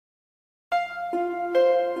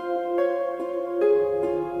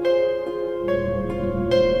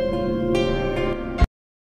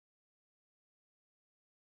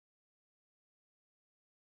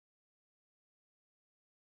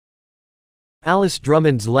Alice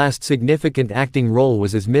Drummond's last significant acting role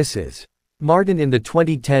was as Mrs. Martin in the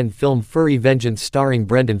 2010 film Furry Vengeance starring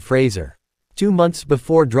Brendan Fraser. 2 months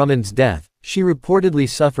before Drummond's death, she reportedly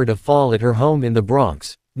suffered a fall at her home in the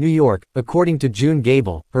Bronx, New York, according to June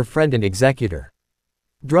Gable, her friend and executor.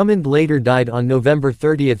 Drummond later died on November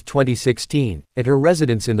 30, 2016, at her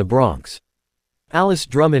residence in the Bronx. Alice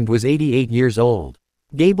Drummond was 88 years old.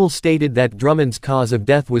 Gable stated that Drummond's cause of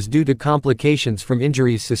death was due to complications from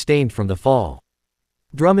injuries sustained from the fall.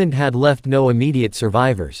 Drummond had left no immediate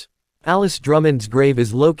survivors. Alice Drummond's grave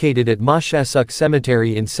is located at Moshassuck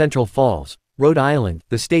Cemetery in Central Falls, Rhode Island,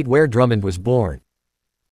 the state where Drummond was born.